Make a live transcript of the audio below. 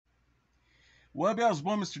Well, I was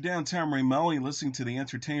born Mr. Downtown Ray Melo, listening to the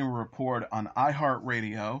Entertainment Report on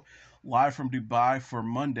iHeartRadio, live from Dubai for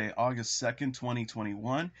Monday, August 2nd,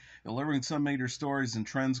 2021, delivering some major stories and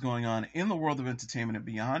trends going on in the world of entertainment and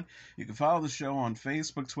beyond. You can follow the show on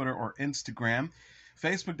Facebook, Twitter, or Instagram.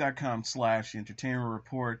 Facebook.com/Entertainment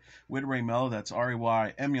Report with Ray Melo, that's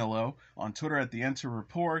RAYMELO, on Twitter at The Enter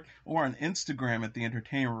Report, or on Instagram at The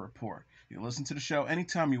Entertainment Report. You can listen to the show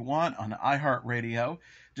anytime you want on iHeartRadio.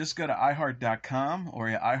 Just go to iHeart.com or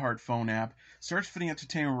your iHeart phone app, search for the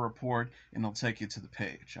Entertainment Report, and it'll take you to the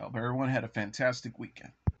page. I hope everyone had a fantastic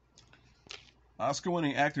weekend.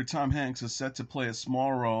 Oscar-winning actor Tom Hanks is set to play a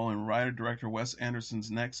small role in writer-director Wes Anderson's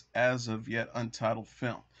next as-of-yet untitled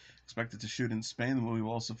film. Expected to shoot in Spain, the movie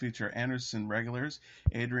will also feature Anderson regulars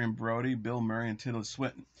Adrian Brody, Bill Murray, and Tilda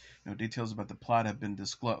Swinton. No details about the plot have been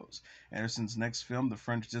disclosed. Anderson's next film, The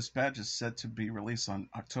French Dispatch, is set to be released on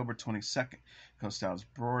October 22nd. Co-stars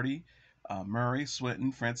Brody, Murray,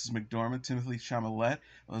 Swinton, Frances McDormand, Timothy Chalamet,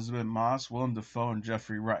 Elizabeth Moss, Willem Dafoe, and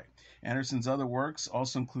Jeffrey Wright. Anderson's other works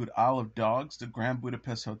also include Isle of Dogs, The Grand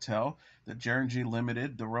Budapest Hotel, The Jeremy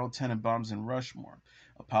Limited, The Royal Tenenbaums, and Rushmore.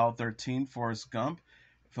 Apollo 13, Forrest Gump,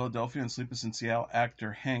 Philadelphia, and Sleepless in Seattle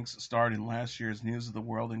actor Hanks starred in last year's News of the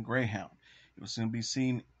World and Greyhound. He will soon be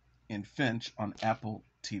seen in Finch on Apple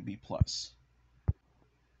TV+.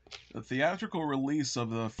 The theatrical release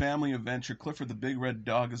of the family adventure Clifford the Big Red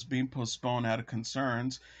Dog is being postponed out of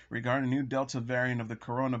concerns regarding a new Delta variant of the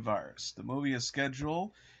coronavirus. The movie is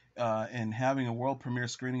scheduled and having a world premiere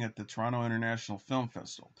screening at the Toronto International Film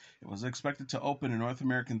Festival. It was expected to open in North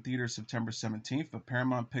American theaters September 17th, but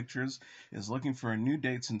Paramount Pictures is looking for a new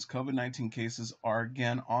date since COVID-19 cases are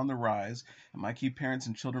again on the rise and might keep parents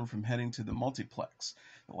and children from heading to the multiplex.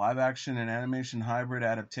 The live-action and animation hybrid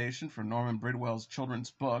adaptation from Norman Bridwell's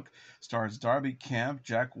children's book stars Darby Camp,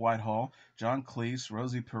 Jack Whitehall, John Cleese,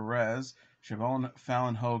 Rosie Perez, Siobhan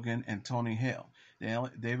Fallon Hogan, and Tony Hale.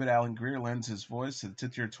 David Alan Grier lends his voice to the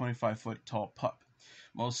titular 25-foot tall pup.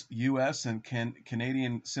 Most U.S. and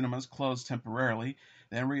Canadian cinemas closed temporarily,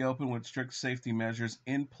 then reopened with strict safety measures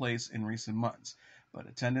in place in recent months. But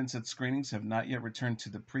attendance at screenings have not yet returned to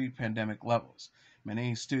the pre-pandemic levels.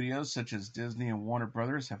 Many studios, such as Disney and Warner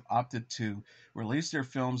Brothers, have opted to release their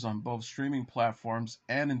films on both streaming platforms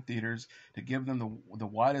and in theaters to give them the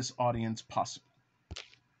widest audience possible.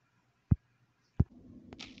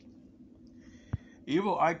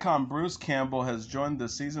 Evil icon Bruce Campbell has joined the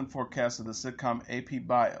season 4 cast of the sitcom AP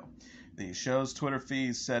Bio. The show's Twitter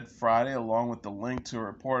feed said Friday, along with the link to a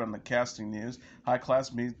report on the casting news, High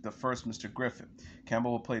Class Meet the First Mr. Griffin.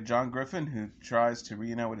 Campbell will play John Griffin, who tries to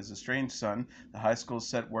reunite with his estranged son, the high school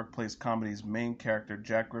set workplace comedy's main character,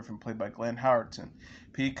 Jack Griffin, played by Glenn Howerton.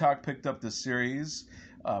 Peacock picked up the series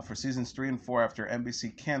for seasons 3 and 4 after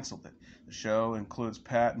NBC canceled it. The show includes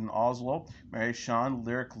Patton Oswalt, Mary Shawn,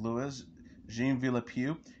 Lyric Lewis, Jean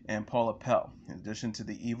Villepieux, and Paula Pell. In addition to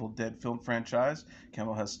the Evil Dead film franchise,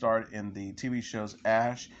 Campbell has starred in the TV shows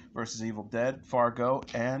Ash vs. Evil Dead, Fargo,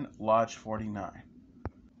 and Lodge 49.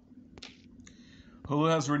 Hulu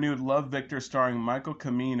has renewed Love Victor starring Michael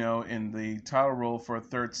Cimino in the title role for a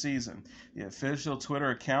third season. The official Twitter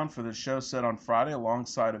account for the show said on Friday,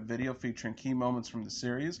 alongside a video featuring key moments from the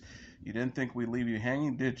series, "You didn't think we'd leave you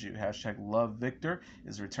hanging, did you?" Hashtag Love Victor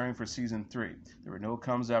is returning for Season 3. The renewal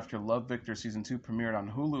comes after Love Victor Season 2 premiered on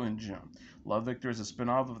Hulu in June. Love Victor is a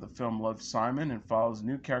spin-off of the film Love, Simon and follows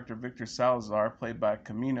new character Victor Salazar, played by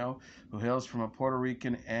Cimino, who hails from a Puerto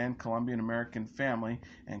Rican and Colombian-American family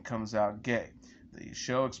and comes out gay. The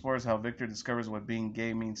show explores how Victor discovers what being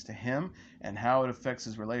gay means to him and how it affects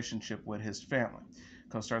his relationship with his family.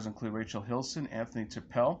 Co-stars include Rachel Hilson, Anthony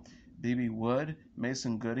Turpel, B.B. Wood,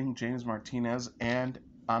 Mason Gooding, James Martinez, and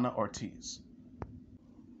Ana Ortiz.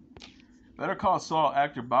 Better Call Saul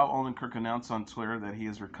actor Bob Odenkirk announced on Twitter that he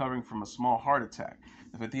is recovering from a small heart attack.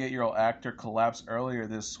 The 58-year-old actor collapsed earlier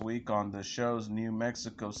this week on the show's New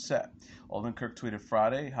Mexico set. Odenkirk tweeted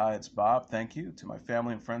Friday, "Hi, it's Bob. Thank you to my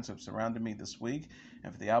family and friends who have surrounded me this week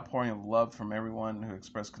and for the outpouring of love from everyone who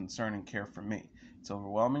expressed concern and care for me. It's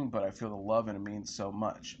overwhelming, but I feel the love and it means so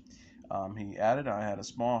much." He added, "I had a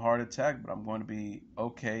small heart attack, but I'm going to be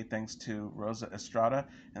okay thanks to Rosa Estrada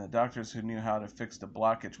and the doctors who knew how to fix the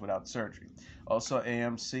blockage without surgery. Also,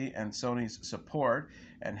 AMC and Sony's support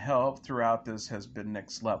and help throughout this has been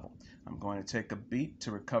next level. I'm going to take a beat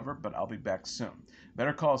to recover, but I'll be back soon."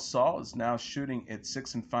 Better Call Saul is now shooting its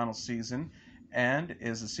sixth and final season and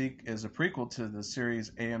is a prequel to the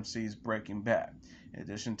series AMC's Breaking Bad. In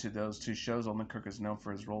addition to those two shows, Odenkirk is known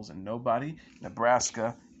for his roles in Nobody,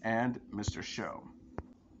 Nebraska, and Mr. Show.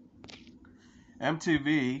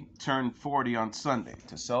 MTV turned 40 on Sunday.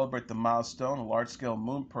 To celebrate the milestone, a large-scale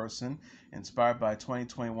moon person inspired by a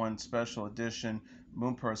 2021 special edition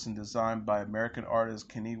moon person designed by American artist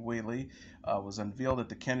Kanye West was unveiled at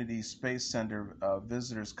the Kennedy Space Center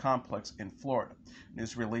Visitors Complex in Florida.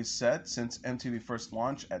 News release said, since MTV first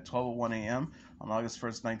launched at 12:01 a.m. on August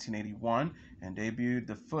 1st, 1981, and debuted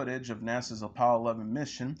the footage of NASA's Apollo 11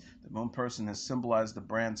 mission, the moon person has symbolized the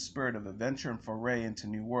brand's spirit of adventure and foray into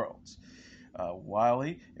new worlds.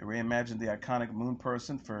 Wiley reimagined the iconic moon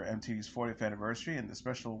person for MTV's 40th anniversary, and the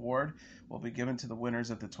special award will be given to the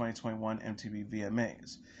winners at the 2021 MTV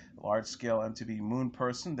VMAs. The large-scale MTV moon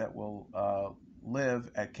person that will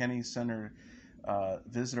live at Kennedy Center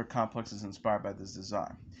Visitor Complex is inspired by this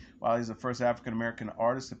design. Wiley is the first African-American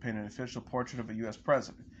artist to paint an official portrait of a U.S.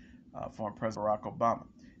 president, former President Barack Obama.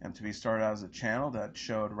 MTV started out as a channel that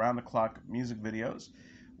showed round-the-clock music videos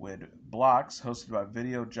with blocks hosted by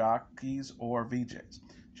video jockeys or VJs.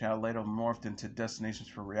 The channel later morphed into destinations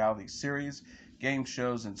for reality series, game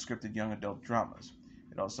shows, and scripted young adult dramas.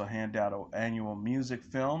 It also handed out annual music,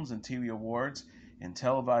 films, and TV awards in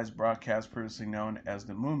televised broadcasts previously known as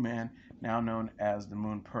The Moon Man, now known as The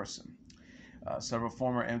Moon Person. Several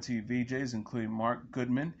former MTV VJs, including Mark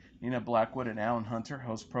Goodman, Nina Blackwood, and Alan Hunter,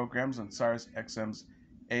 host programs on Sirius XM's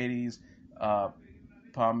 80s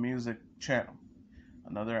Palm Music channel.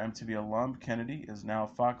 Another MTV alum, Kennedy, is now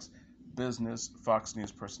Fox Business Fox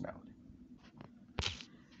News personality.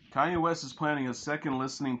 Kanye West is planning a second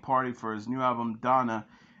listening party for his new album Donda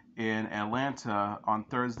in Atlanta on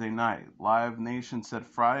Thursday night. Live Nation said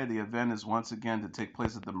Friday the event is once again to take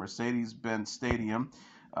place at the Mercedes-Benz Stadium.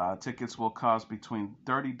 Tickets will cost between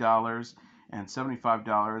 $30 and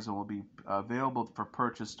 $75 and will be available for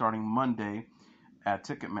purchase starting Monday at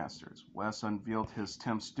Ticketmasters. West unveiled his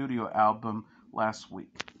 10th studio album last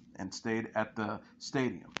week and stayed at the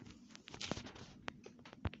stadium.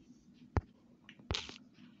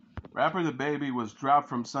 Rapper DaBaby was dropped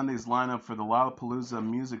from Sunday's lineup for the Lollapalooza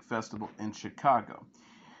Music Festival in Chicago.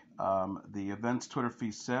 The event's Twitter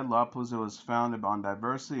feed said Lollapalooza was founded on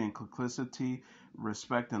diversity, inclusivity,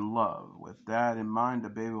 respect, and love. With that in mind,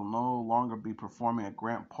 DaBaby will no longer be performing at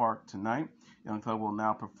Grant Park tonight. Young Thug will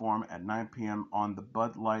now perform at 9 p.m. on the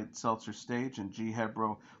Bud Light Seltzer stage, and G.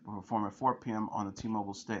 Hebro will perform at 4 p.m. on the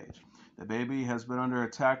T-Mobile stage. DaBaby has been under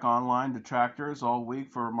attack online detractors all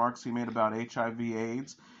week for remarks he made about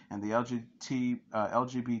HIV/AIDS and the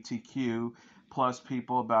LGBTQ plus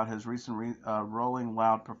people about his recent Rolling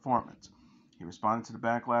Loud performance. He responded to the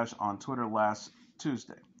backlash on Twitter last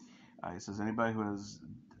Tuesday. He says, anybody who has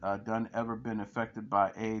ever been affected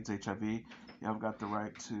by AIDS, HIV, you have got the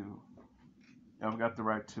right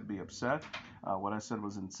to be upset. What I said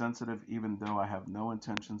was insensitive, even though I have no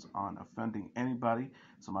intentions on offending anybody.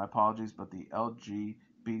 So my apologies, but the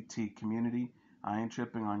LGBT community, I ain't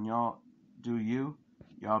tripping on y'all. Do you?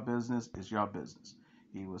 Y'all business is y'all business.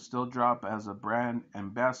 He was still dropped as a brand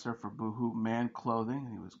ambassador for Boohoo Man Clothing,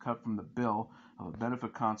 and he was cut from the bill of a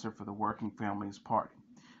benefit concert for the Working Families Party.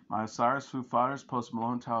 Miley Cyrus, Foo Fighters, Post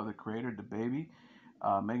Malone, Tyler the Creator, DaBaby,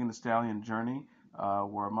 Megan Thee Stallion, Journey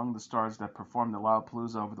were among the stars that performed at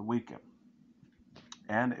Lollapalooza over the weekend,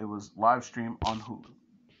 and it was live streamed on Hulu.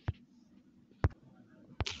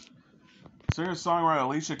 Singer-songwriter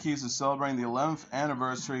Alicia Keys is celebrating the 11th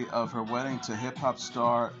anniversary of her wedding to hip-hop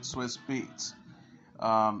star Swizz Beatz.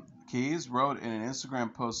 Keys wrote in an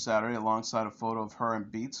Instagram post Saturday alongside a photo of her and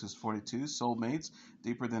Beatz, who's 42, soulmates,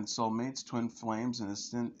 deeper than soulmates, twin flames,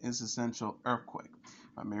 and existential earthquake.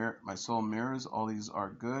 My soul mirrors, all these are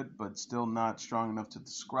good, but still not strong enough to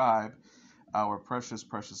describe our precious,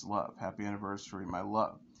 precious love. Happy anniversary, my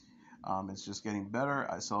love. It's just getting better.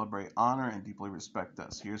 I celebrate, honor, and deeply respect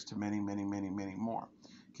us. Here's to many, many, many, many more.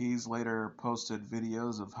 Keys later posted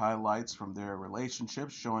videos of highlights from their relationship,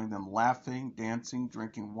 showing them laughing, dancing,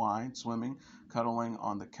 drinking wine, swimming, cuddling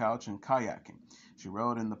on the couch, and kayaking. She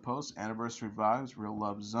wrote in the post, anniversary vibes, real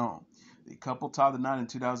love zone. The couple tied the knot in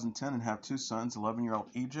 2010 and have two sons, 11-year-old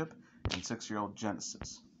Egypt and 6-year-old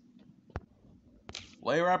Genesis.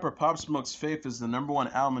 Lay rapper Pop Smoke's Faith is the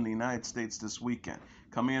 #1 album in the United States this weekend.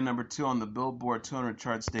 Coming in #2 on the Billboard 200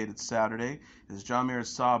 charts dated Saturday is John Mayer's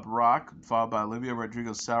Sob Rock, followed by Olivia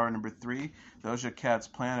Rodrigo's Sour at #3, Doja Cat's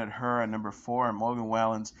Planet Her at #4, and Morgan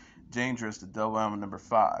Wallen's Dangerous, the double album at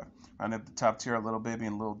 #5. Rounding up the top tier are Lil Baby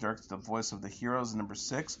and Lil Durk's The Voice of the Heroes at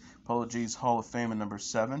 #6, Polo G's Hall of Fame at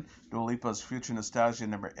 #7, Dua Lipa's Future Nostalgia at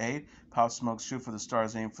 #8, Pop Smoke's Shoot for the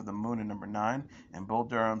Stars, Aim for the Moon at #9, and Bull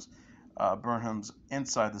Durham's Burnham's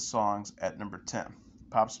Inside the Songs at #10.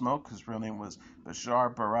 Pop Smoke, whose real name was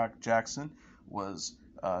Bashar Barak Jackson, was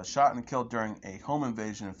shot and killed during a home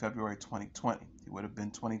invasion in February 2020. He would have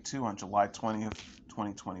been 22 on July 20th,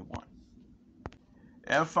 2021.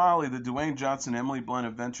 And finally, the Dwayne Johnson Emily Blunt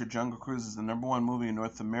adventure Jungle Cruise is the #1 movie in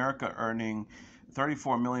North America, earning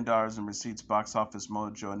 $34 million in receipts, Box Office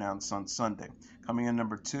Mojo announced on Sunday. Coming in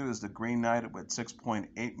 #2 is The Green Knight with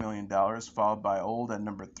 $6.8 million, followed by Old at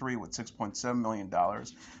 #3 with $6.7 million,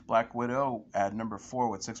 Black Widow at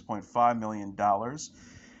 #4 with $6.5 million,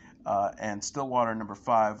 and Stillwater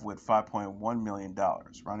 #5 with $5.1 million.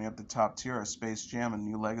 Rounding up the top tier are Space Jam and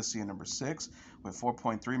New Legacy at #6 with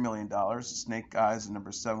 $4.3 million, Snake Eyes at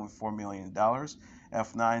 #7 with $4 million,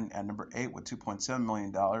 F9 at #8 with $2.7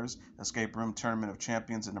 million, Escape Room Tournament of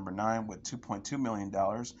Champions at #9 with $2.2 million,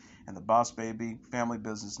 and The Boss Baby Family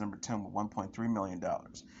Business #10 with $1.3 million.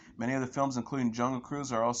 Many of the films, including Jungle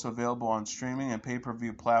Cruise, are also available on streaming and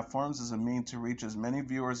pay-per-view platforms as a means to reach as many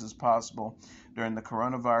viewers as possible during the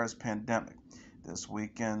coronavirus pandemic. This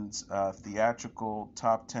weekend's theatrical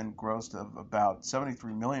top 10 grossed of about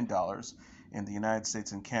 $73 million in the United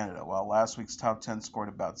States and Canada, while last week's top 10 scored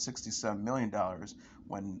about $67 million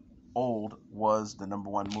when Old was the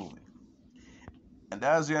 #1 movie. And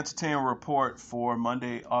that is the entertainment report for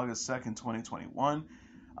Monday, August 2nd, 2021.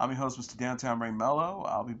 I'm your host, Mr. Downtown Ray Melo.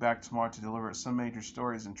 I'll be back tomorrow to deliver some major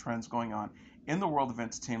stories and trends going on in the world of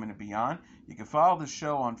entertainment and beyond. You can follow the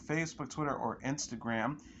show on Facebook, Twitter, or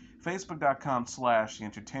Instagram. Facebook.com/The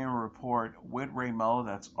Entertainment Report with Ray Melo.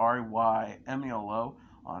 That's RAYMELO.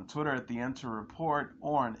 On Twitter at The Enter Report,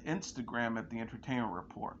 or on Instagram at The Entertainment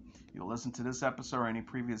Report. You'll listen to this episode or any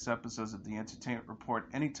previous episodes of The Entertainment Report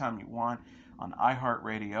anytime you want on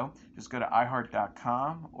iHeartRadio. Just go to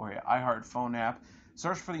iHeart.com or your iHeart phone app,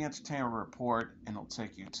 search for The Entertainment Report, and it'll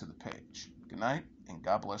take you to the page. Good night, and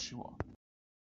God bless you all.